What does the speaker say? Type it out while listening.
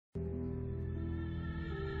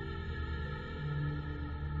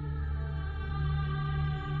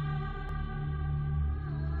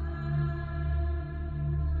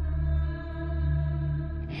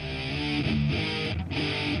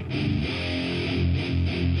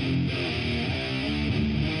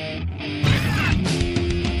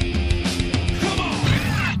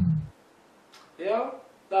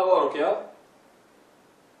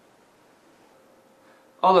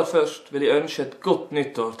Aller først vil jeg ønske et godt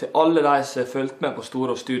nyttår til alle de som har fulgt med på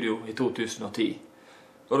Store Studio i 2010.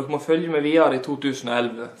 Og dere må følge med videre i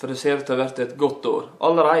 2011, for det ser ut til å ha vært et godt år.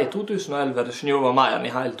 Allerede i 2011 er det snøet mer enn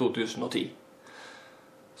i hele 2010.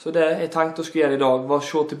 Så det jeg tenkte å skulle gjøre i dag var å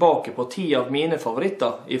se tilbake på 10 av mine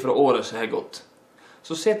favoritter fra året som har gått.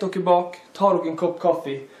 Så sett dere bak, ta dere en kopp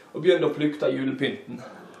kaffe og begynn å plukke julepynten.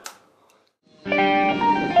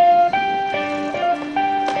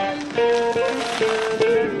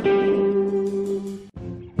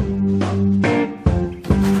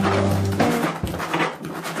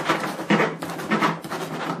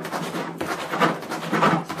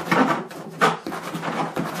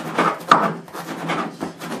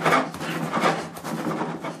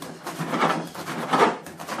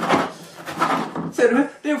 Ser du?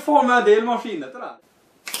 Det er jo faen meg delmaskin etter det.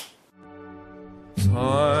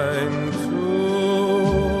 Time to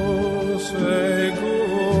say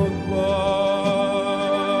goodbye.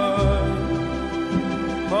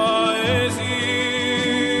 Paesi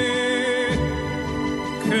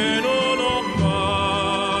che non ho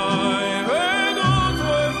mai veduto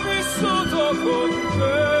e vissuto con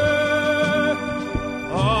te.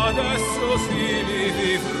 Adesso si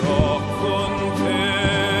vivrò con te.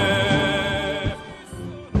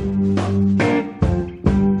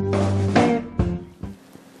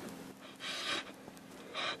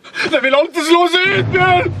 Jeg vil alltid slå seg ut,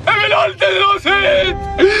 Bjørn! Jeg vil alltid slå seg ut!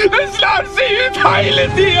 Den slår seg ut hele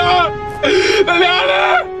tiden! Den gjør det!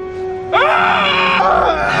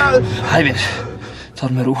 Eivind, ta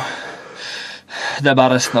det med ro. Det er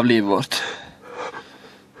bare resten av livet vårt.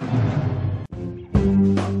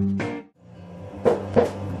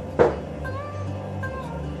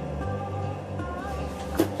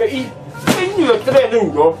 I helvete det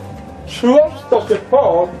nu då? Svartaste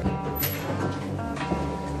fan!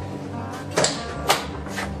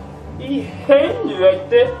 I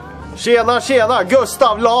helvete! Tjena,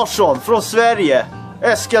 Gustav Larsson från Sverige,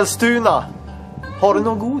 Eskilstuna. Har du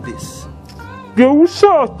någon godis?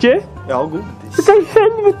 Godsaker? Ja, godis. Hva i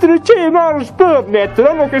helvete du kommer og spør meg etter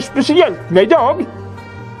det noe spesielt med i dag?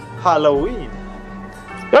 Halloween.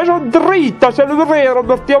 Jeg er så drit å celebrere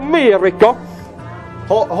bort i Amerika.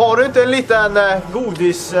 Har du inte en liten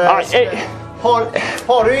godis? Har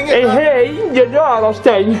du inget? Jeg har ingen der hos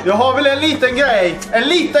deg. Jag har väl en liten grej. En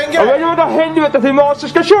liten Ja, men grej. gjør det helvete til meg, så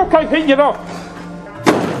skal jeg se hva jeg finner da.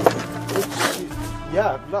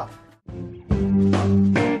 Jävlar.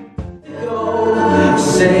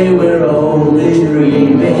 Say we're only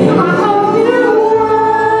dreaming.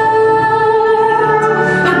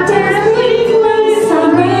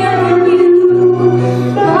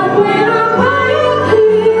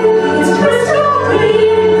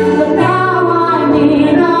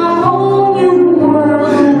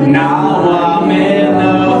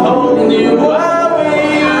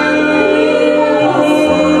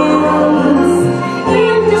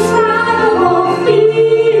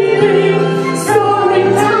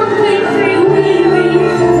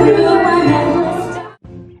 Through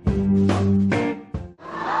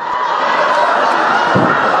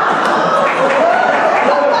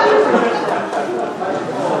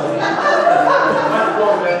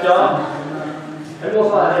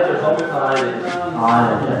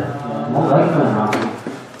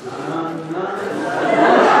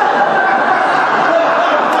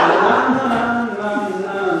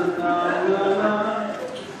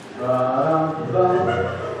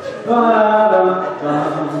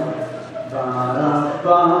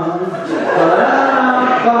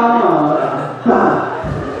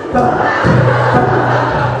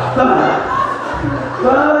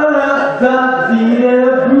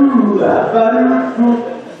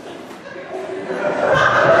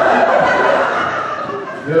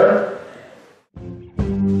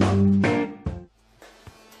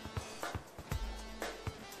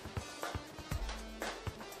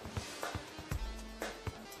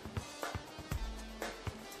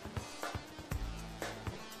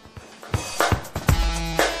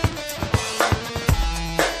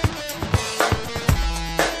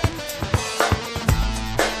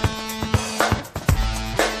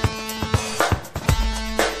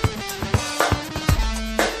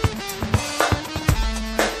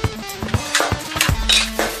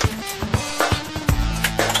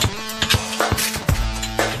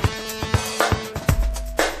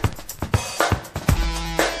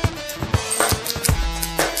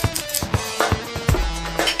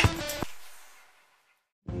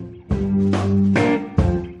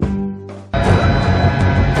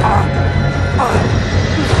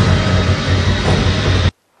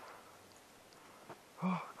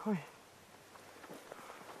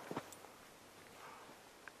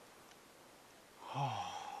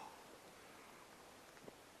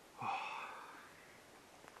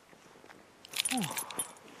Nå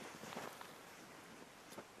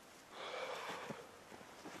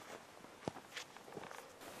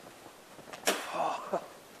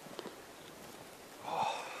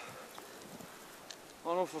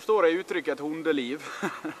forstår jeg uttrykket et hundeliv.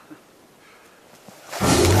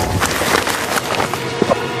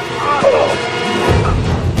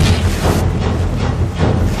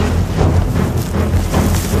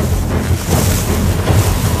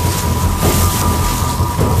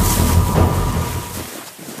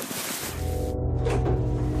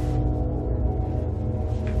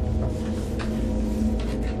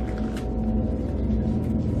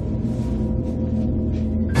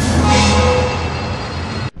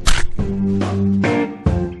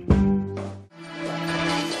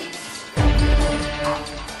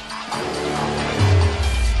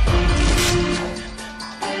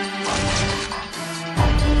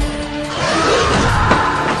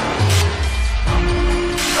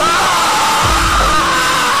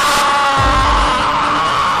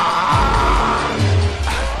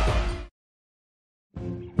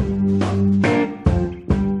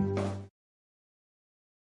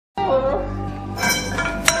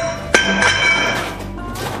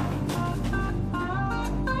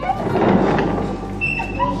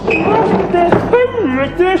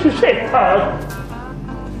 Det är så sett här.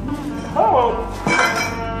 Ja.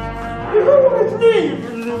 Det var ett liv.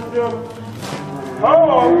 Ja.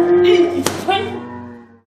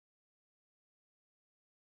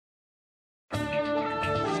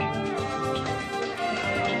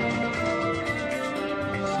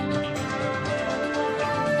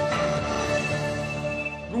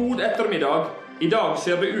 God ettermiddag. I dag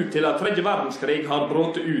ser det ut til at tredje verdenskrig har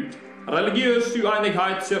brått ut. Religiøs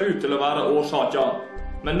uenighet ser ut til å være årsaken.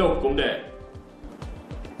 Men nok om det.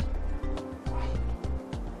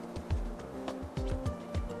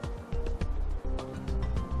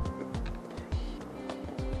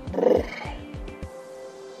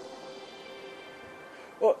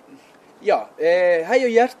 Ja, hei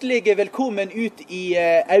og hjertelig velkommen ut i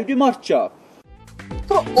Audumarka.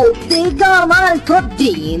 På 80 gammel på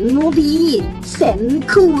din mobil. Send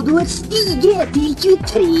kodeord STIGE til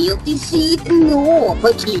 2387 nå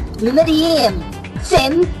for klipp nummer 1.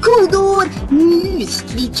 Send kodeord MUS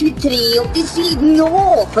til 2387 nå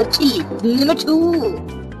for klipp nummer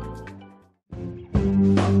 2.